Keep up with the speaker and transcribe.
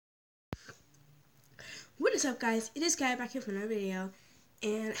What is up, guys? It is Guy back here for another video,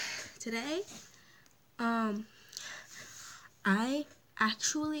 and today, I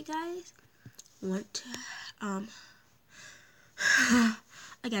actually, guys, want to, I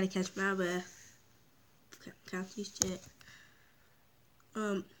gotta catch my breath. Can't do shit.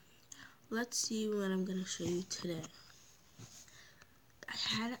 Let's see what I'm gonna show you today.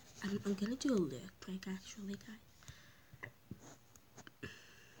 I'm gonna do a lyric prank, actually, guys,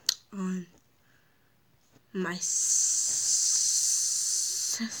 on my sister.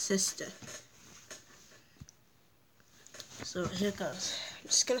 So here it goes. I'm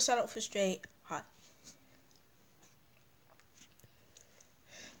just gonna start off with straight hot.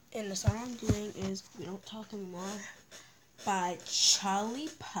 And the song I'm doing is We Don't Talk Anymore by Charlie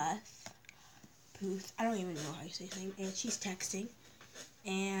Puth. I don't even know how you say his name. And she's texting.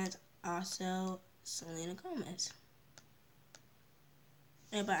 And also Selena Gomez.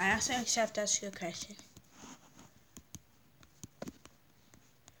 Yeah, but I also have to ask you a question.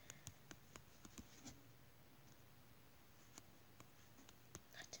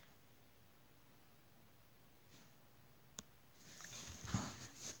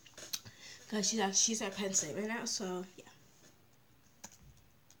 Because she's at Penn State right now, so yeah.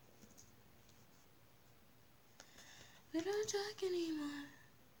 We don't talk anymore.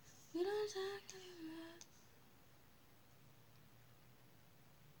 We don't talk anymore.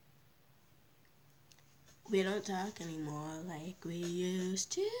 We don't talk anymore like we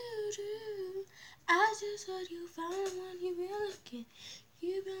used to do. I just heard you found one you've been looking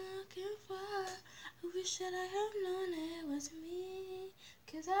for. I wish that I had known it was me.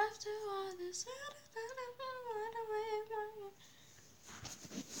 'Cause after all this,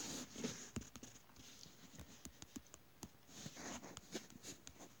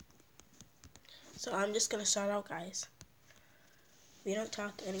 so I'm just gonna start out, guys. We don't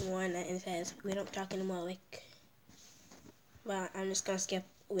talk anymore, and it says we don't talk anymore like. Well, I'm just gonna skip.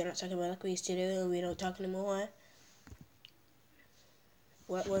 We don't talk anymore like we used to do. We don't talk anymore.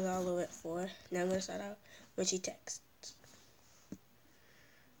 What was all of it for? Now I'm gonna start out when she texts.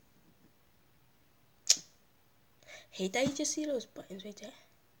 Hate that you just see those buttons right there.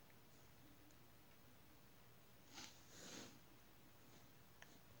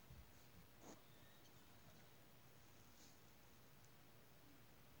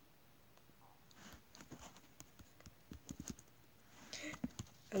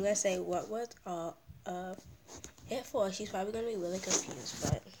 I'm gonna say what was all of it for. She's probably gonna be really confused,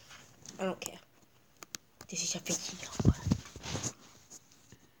 but I don't care. This is your video.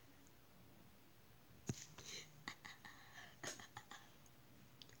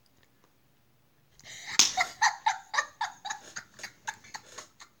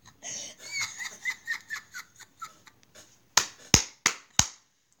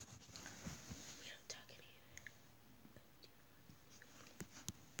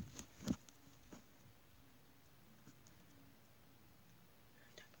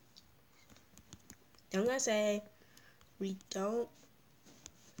 I'm gonna say we don't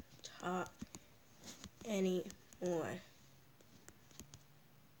talk anymore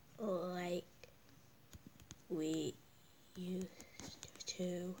like we used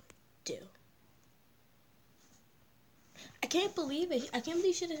to do. I can't believe it. I can't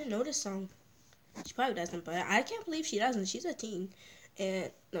believe she doesn't know this song. She probably doesn't, but I can't believe she doesn't. She's a teen.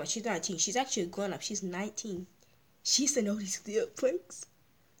 And no, she's not a teen. She's actually a grown up. She's 19. She used to know these lyric pranks.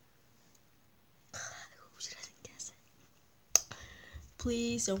 I hope she doesn't guess it.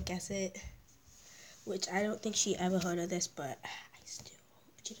 Please don't guess it. Which I don't think she ever heard of this, but I still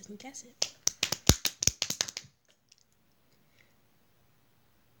hope she doesn't guess it.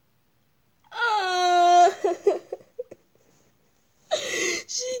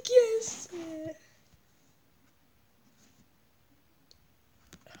 She guessed it.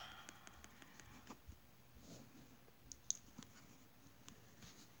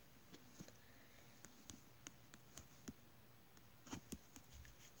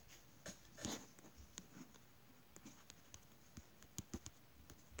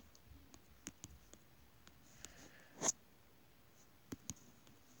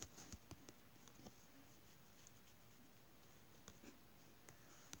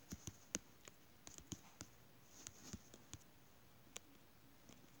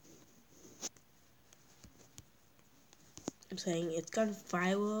 I'm saying it's gone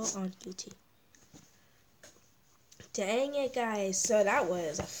viral on YouTube. Dang it, guys. So that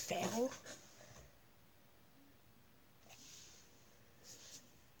was a fail.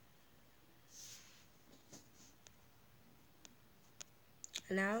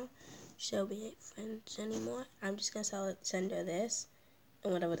 Now, she'll be friends anymore. I'm just gonna send her this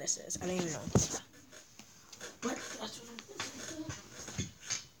and whatever this is. I don't even know what this is.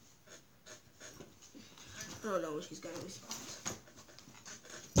 I don't know when she's gonna respond.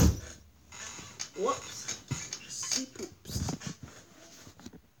 Whoops. She poops.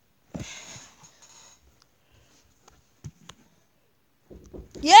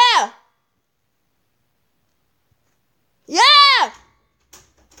 Yeah! Yeah!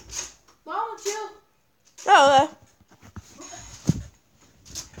 Mom, chill. Oh,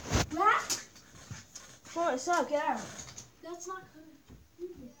 come on, stop, get out. That's not coming.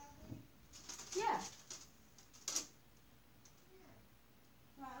 Yeah.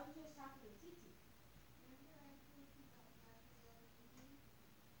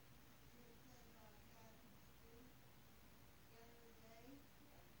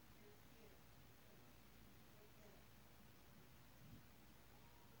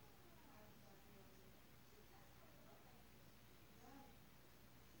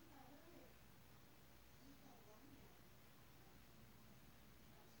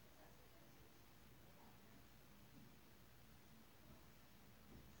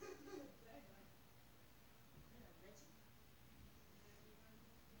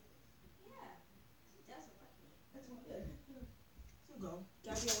 Go.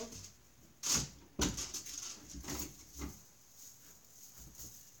 Gabriella.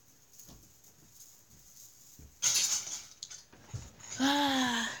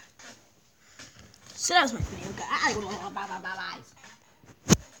 So that was my video, guys.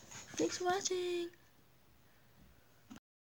 Thanks for watching.